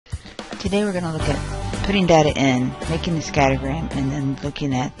Today we're going to look at putting data in, making the scattergram, and then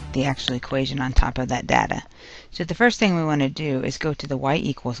looking at the actual equation on top of that data. So the first thing we want to do is go to the y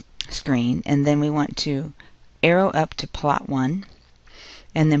equals screen, and then we want to arrow up to plot 1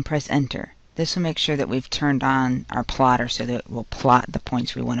 and then press enter. This will make sure that we've turned on our plotter so that it will plot the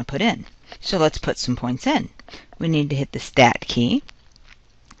points we want to put in. So let's put some points in. We need to hit the stat key,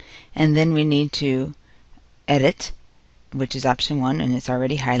 and then we need to edit, which is option 1, and it's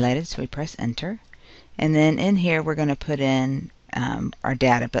already highlighted, so we press enter. And then in here we're going to put in our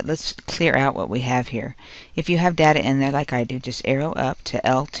data, but let's clear out what we have here. If you have data in there like I do, just arrow up to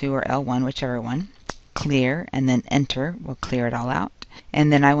L2 or L1, whichever one, clear, and then enter will clear it all out.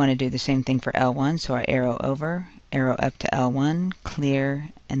 And then I want to do the same thing for L1, so I arrow over, arrow up to L1, clear,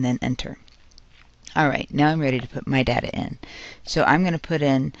 and then enter. Alright, now I'm ready to put my data in. So I'm going to put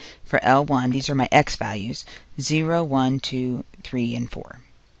in for L1, these are my X values, 0, 1, 2, 3, and 4.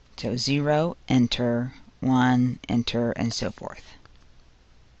 So 0, enter, 1, enter, and so forth.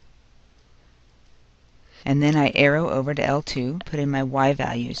 And then I arrow over to L2, put in my Y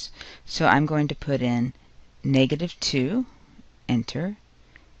values. So I'm going to put in -2, enter,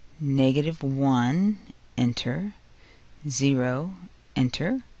 -1, enter, 0,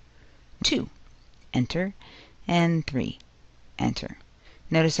 enter, 2, enter, and 3, enter.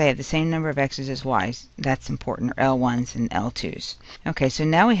 Notice I have the same number of X's as Y's. That's important, or L1s and L2s. Okay, so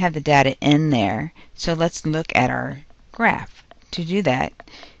now we have the data in there. So let's look at our graph. To do that,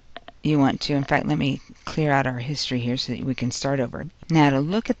 you want to, in fact, let me clear out our history here so that we can start over. Now to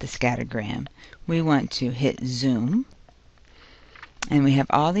look at the scattergram, we want to hit zoom. And we have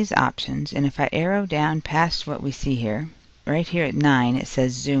all these options. And if I arrow down past what we see here, right here at 9 it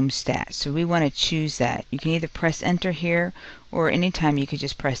says zoom stat. So we want to choose that. You can either press enter here, or anytime you could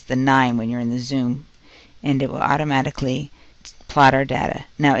just press the 9 when you're in the zoom, and it will automatically plot our data.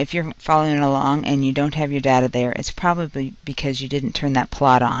 Now if you're following along and you don't have your data there, it's probably because you didn't turn that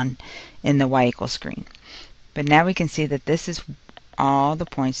plot on in the y equals screen. But now we can see that this is all the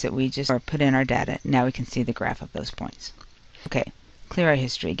points that we just put in our data. Now we can see the graph of those points. Okay, clear our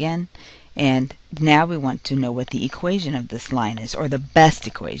history again. And now we want to know what the equation of this line is, or the best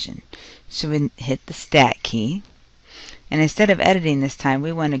equation. So we hit the stat key. And instead of editing this time,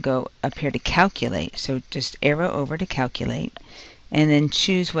 we want to go up here to calculate. So just arrow over to calculate, and then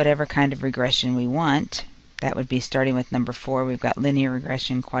choose whatever kind of regression we want. That would be starting with number 4. We've got linear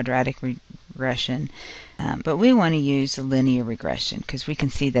regression, quadratic regression. But we want to use the linear regression because we can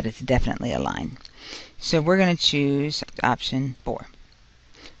see that it's definitely a line. So we're going to choose option 4.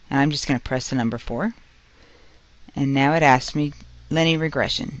 And I'm just going to press the number 4. And now it asks me linear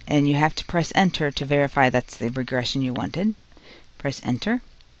regression. And you have to press enter to verify that's the regression you wanted. Press enter.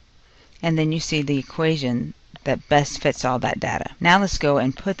 And then you see the equation that best fits all that data. Now let's go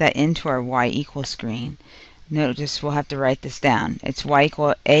and put that into our y equals screen. Notice we'll have to write this down. It's y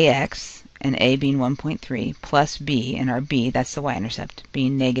equal ax, and a being 1.3, plus b, and our b, that's the y-intercept,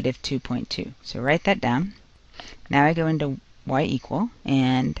 being -2.2. So write that down. Now I go into y equal,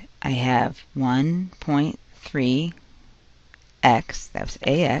 and I have 1.3 x, that was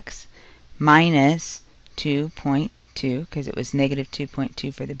ax, minus 2.2, because it was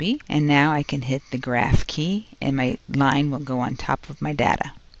 -2.2 for the b. And now I can hit the graph key, and my line will go on top of my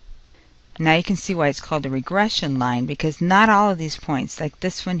data. Now you can see why it's called a regression line, because not all of these points, like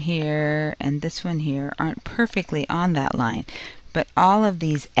this one here and this one here, aren't perfectly on that line. But all of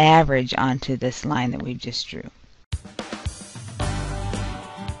these average onto this line that we just drew.